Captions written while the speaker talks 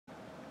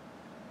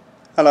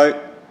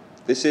Hello,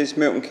 this is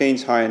Milton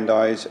Keynes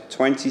Hyundai's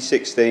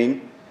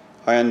 2016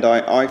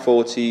 Hyundai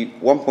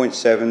i40 1.7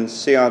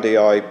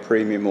 CRDI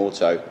Premium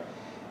Auto.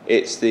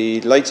 It's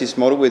the latest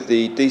model with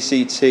the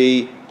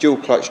DCT dual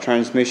clutch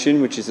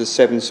transmission, which is a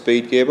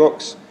 7-speed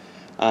gearbox,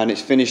 and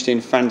it's finished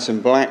in phantom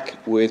black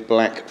with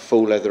black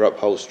full leather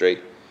upholstery.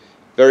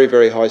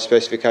 Very high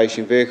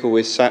specification vehicle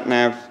with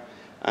sat-nav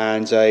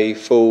and a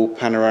full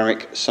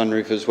panoramic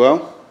sunroof as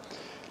well.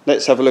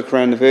 Let's have a look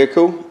around the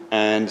vehicle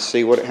and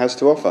see what it has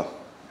to offer.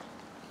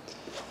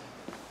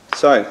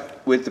 So,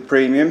 with the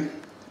Premium,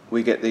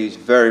 we get these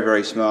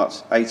very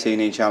smart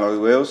 18-inch alloy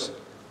wheels,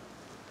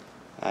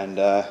 and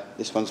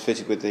this one's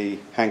fitted with the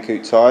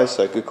Hankook tyres,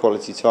 so good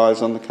quality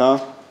tyres on the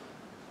car.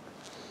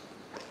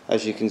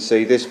 As you can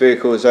see, this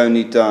vehicle has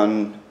only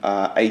done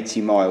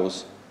 80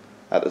 miles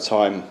at the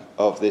time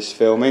of this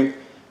filming.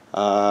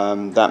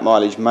 That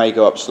mileage may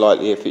go up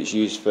slightly if it's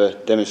used for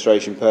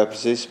demonstration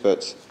purposes,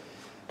 but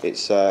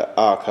it's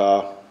our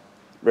car,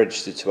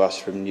 registered to us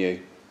from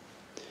new.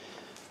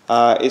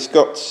 It's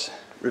got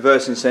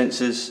reversing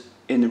sensors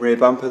in the rear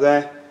bumper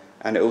there,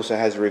 and it also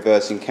has a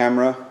reversing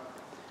camera,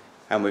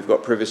 and we've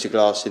got privacy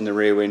glass in the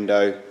rear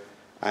window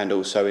and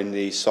also in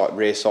the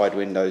rear side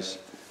windows,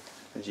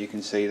 as you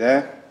can see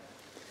there.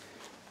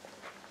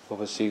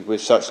 Obviously,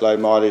 with such low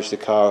mileage, the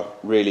car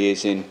really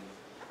is in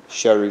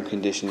showroom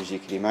condition, as you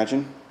can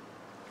imagine,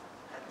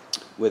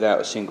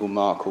 without a single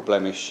mark or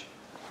blemish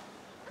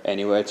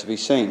anywhere to be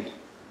seen.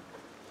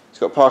 It's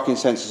got parking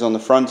sensors on the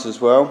front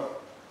as well,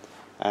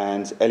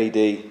 and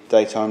LED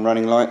daytime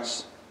running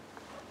lights,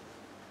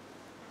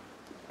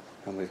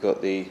 and we've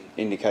got the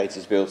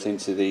indicators built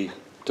into the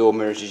door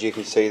mirrors, as you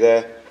can see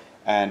there,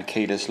 and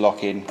keyless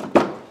lock-in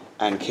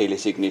and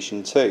keyless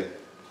ignition too.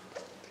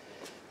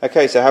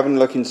 Okay, so having a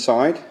look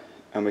inside,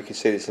 and we can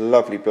see this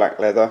lovely black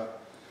leather,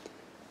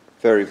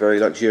 very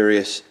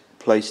luxurious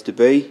place to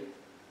be.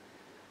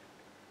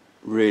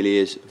 Really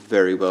is a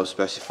very well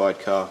specified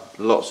car,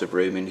 lots of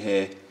room in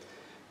here.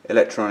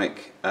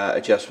 Electronic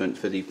adjustment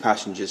for the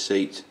passenger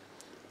seat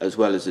as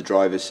well as the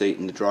driver's seat,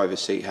 and the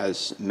driver's seat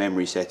has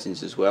memory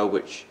settings as well,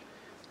 which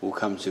we'll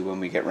come to when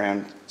we get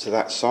round to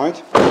that side.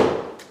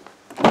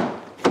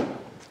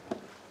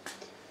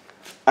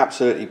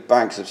 Absolutely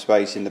bags of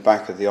space in the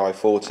back of the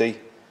i40.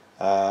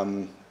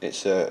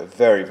 It's a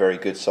very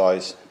good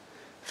size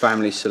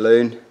family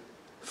saloon,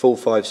 full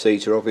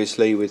 5-seater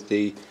obviously, with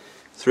the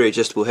 3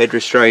 adjustable head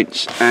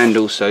restraints and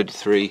also the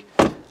 3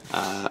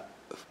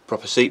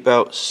 proper seat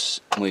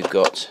belts. We've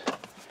got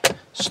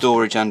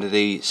storage under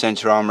the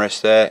centre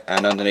armrest there,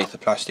 and underneath the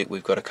plastic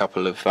we've got a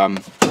couple of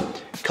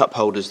cup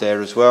holders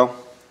there as well.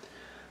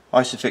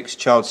 Isofix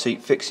child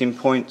seat fixing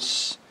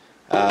points.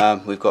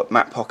 We've got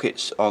mat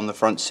pockets on the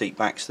front seat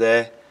backs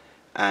there,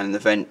 and the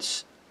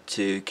vents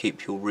to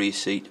keep your rear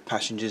seat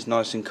passengers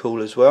nice and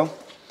cool as well.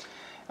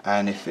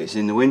 And if it's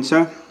in the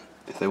winter,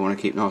 if they want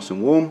to keep nice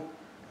and warm,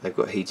 they've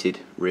got heated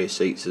rear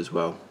seats as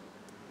well.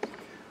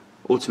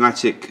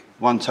 Automatic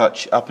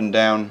one-touch up and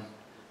down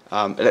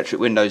electric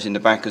windows in the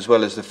back as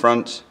well as the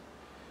front,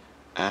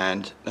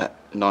 and that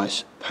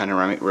nice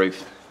panoramic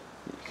roof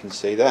you can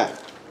see there.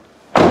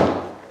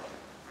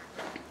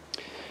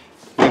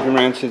 Moving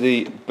around to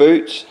the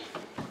boot,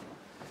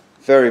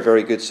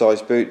 very good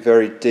sized boot,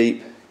 very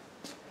deep,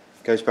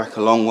 goes back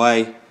a long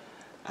way,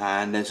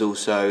 and there's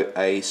also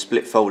a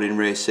split folding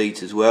rear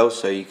seat as well,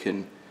 so you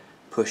can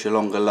push a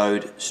longer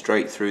load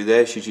straight through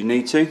there should you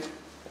need to.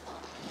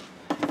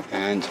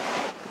 And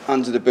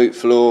under the boot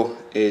floor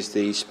is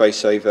the space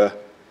saver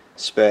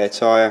spare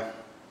tyre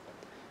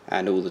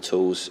and all the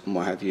tools and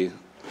what have you,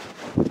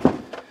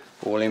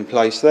 all in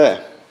place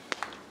there.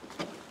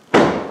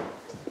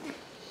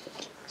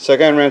 So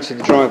going around to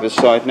the driver's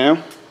side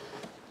now,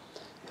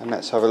 and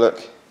let's have a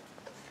look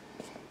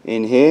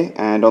in here.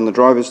 And on the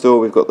driver's door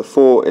we've got the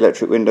 4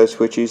 electric window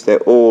switches. They're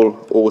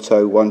all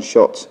auto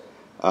one-shot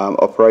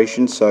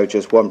operation, so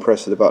just one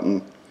press of the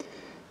button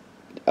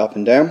up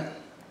and down.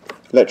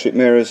 Electric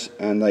mirrors,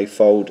 and they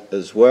fold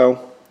as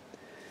well.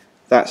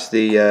 That's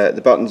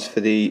the buttons for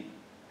the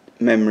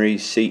memory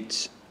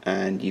seats,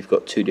 and you've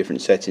got 2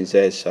 different settings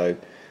there, so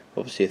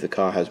obviously if the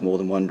car has more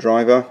than one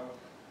driver,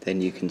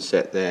 then you can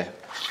set their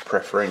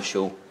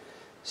preferential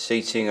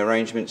seating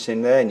arrangements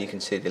in there, and you can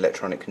see the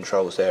electronic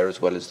controls there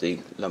as well as the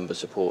lumbar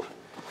support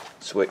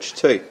switch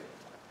too.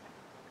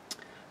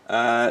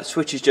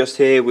 Switches just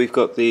here, we've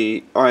got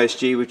the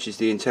ISG, which is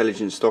the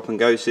intelligent stop and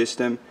go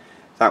system.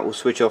 That will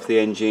switch off the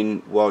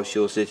engine whilst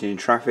you're sitting in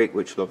traffic,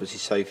 which will obviously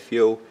save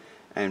fuel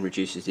and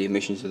reduces the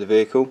emissions of the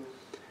vehicle.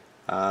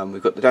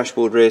 We've got the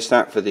dashboard rear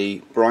stat for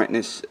the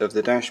brightness of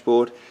the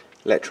dashboard,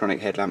 electronic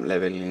headlamp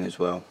levelling as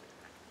well.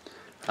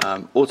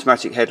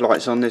 Automatic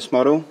headlights on this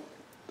model,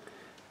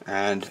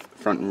 and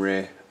front and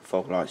rear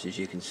fog lights, as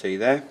you can see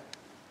there.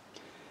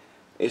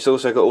 It's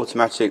also got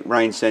automatic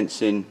rain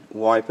sensing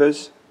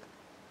wipers,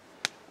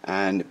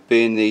 and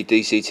being the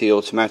DCT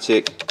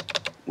automatic,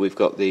 we've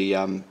got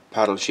the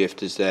paddle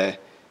shifters there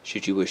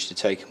should you wish to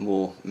take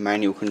more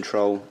manual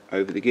control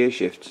over the gear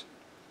shifts.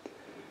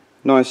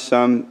 Nice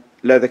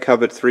leather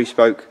covered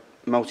 3-spoke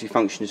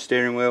multifunction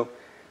steering wheel,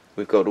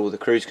 we've got all the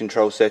cruise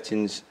control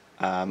settings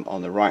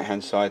on the right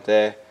hand side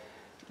there.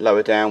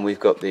 Lower down we've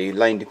got the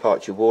lane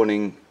departure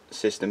warning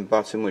system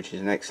button, which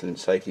is an excellent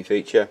safety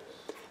feature,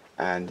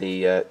 and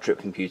the trip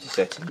computer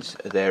settings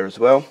are there as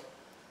well.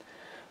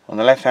 On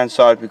the left hand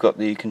side we've got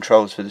the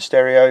controls for the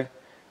stereo,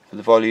 for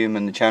the volume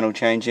and the channel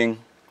changing,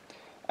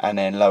 and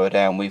then lower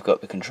down we've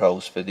got the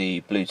controls for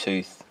the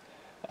Bluetooth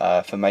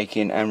for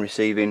making and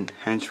receiving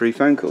hands-free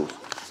phone calls.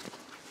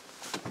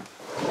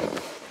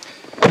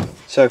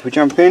 So if we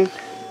jump in,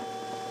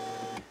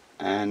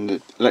 and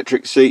the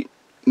electric seat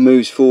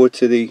moves forward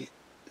to the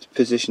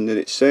position that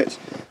it's set.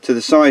 To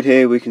the side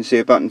here we can see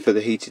a button for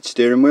the heated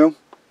steering wheel,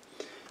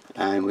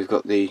 and we've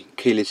got the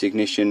keyless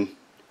ignition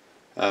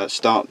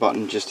start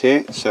button just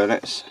here. So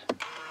let's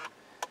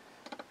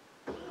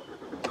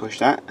push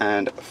that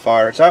and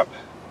fire it up,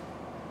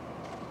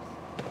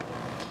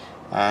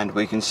 and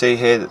we can see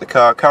here that the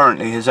car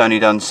currently has only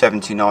done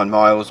 79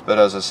 miles, but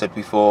as I said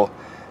before,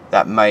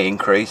 that may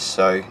increase,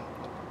 so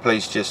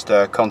please just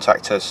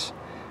contact us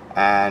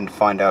and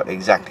find out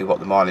exactly what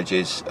the mileage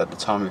is at the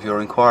time of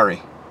your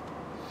inquiry.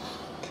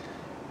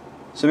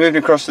 So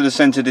moving across to the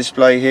centre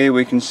display here,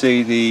 we can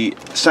see the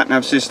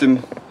sat-nav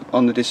system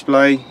on the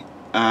display,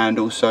 and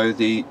also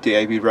the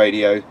DAB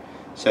radio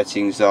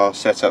settings are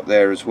set up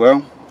there as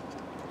well.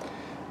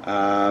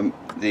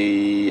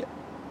 The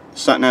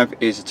sat-nav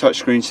is a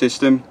touchscreen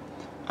system,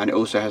 and it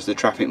also has the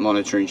traffic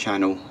monitoring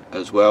channel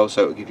as well,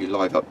 so it will give you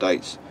live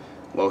updates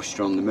whilst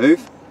you're on the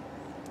move.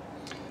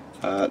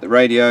 The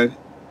radio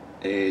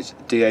is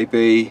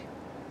DAB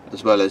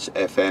as well as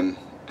FM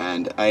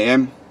and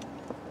AM,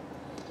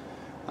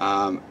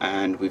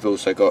 and we've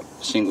also got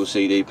a single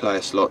CD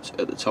player slot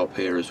at the top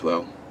here as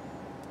well.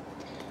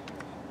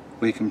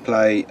 We can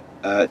play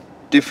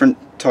different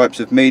types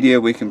of media.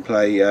 We can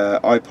play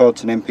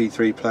iPods and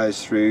MP3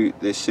 players through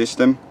this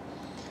system,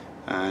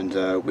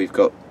 and we've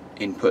got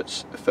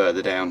inputs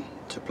further down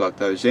to plug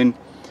those in,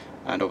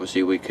 and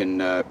obviously we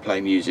can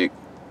play music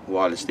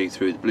wirelessly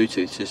through the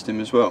Bluetooth system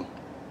as well.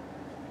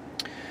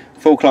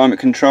 Full climate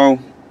control,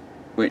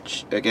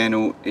 which again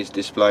all is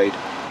displayed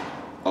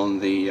on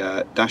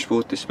the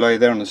dashboard display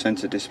there on the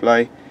centre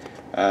display.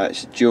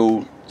 It's a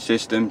dual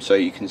system, so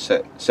you can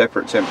set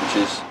separate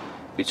temperatures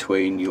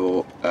between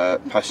your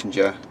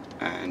passenger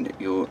and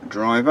your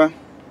driver.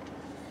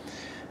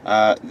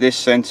 This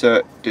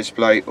centre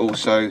display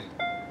also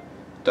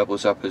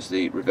doubles up as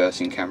the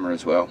reversing camera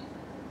as well,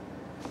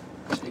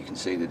 so you can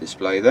see the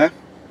display there.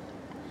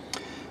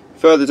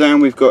 Further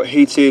down we've got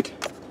heated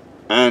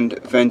and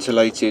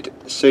ventilated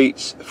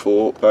seats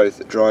for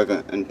both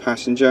driver and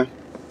passenger.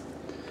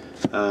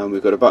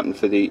 We've got a button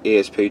for the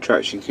ESP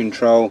traction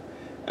control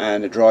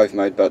and a drive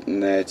mode button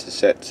there to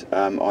set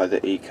either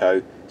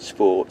Eco,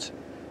 Sport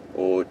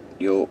or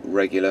your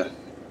regular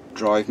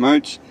drive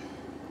modes.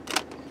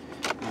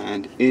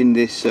 And in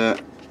this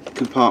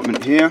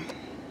compartment here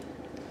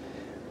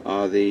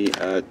are there's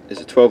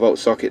a 12-volt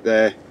socket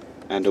there,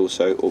 and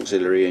also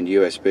auxiliary and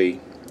USB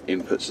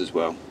inputs as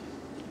well.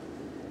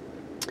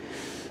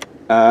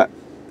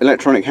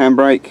 Electronic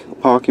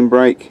handbrake, parking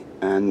brake,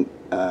 and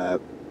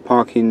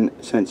parking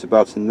sensor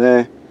button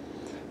there,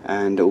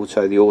 and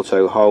also the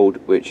auto hold,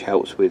 which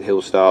helps with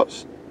hill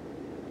starts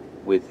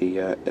with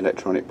the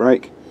electronic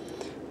brake.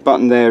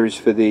 Button there is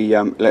for the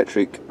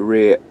electric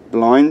rear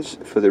blinds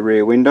for the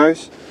rear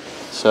windows.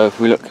 So if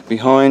we look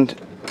behind,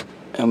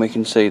 and we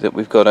can see that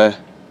we've got a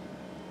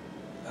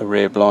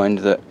rear blind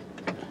that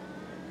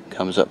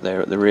comes up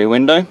there at the rear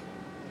window.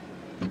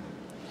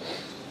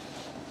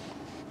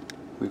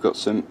 We've got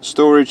some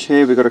storage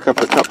here. We've got a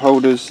couple of cup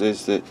holders.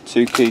 There's the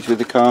 2 keys with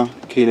the car,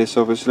 keyless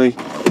obviously,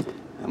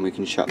 and we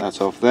can shut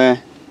that off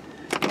there.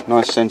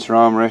 Nice centre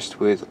armrest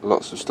with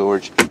lots of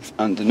storage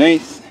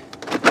underneath.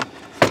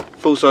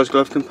 Full-size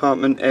glove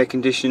compartment, air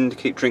conditioned,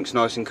 keep drinks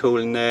nice and cool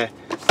in there.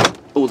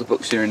 All the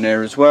books are in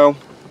there as well.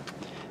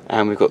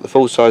 And we've got the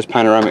full-size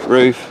panoramic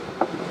roof,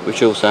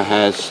 which also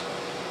has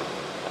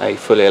a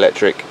fully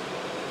electric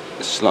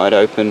slide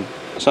open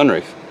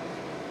sunroof.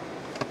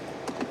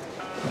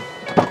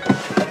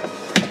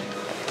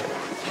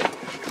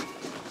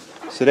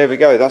 So there we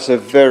go, that's a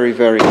very,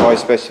 very high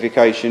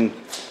specification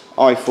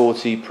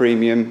i40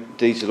 premium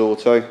diesel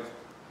auto.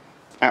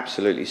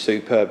 Absolutely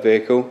superb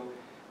vehicle.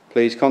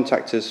 Please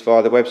contact us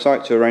via the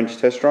website to arrange a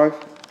test drive,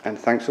 and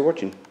thanks for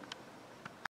watching.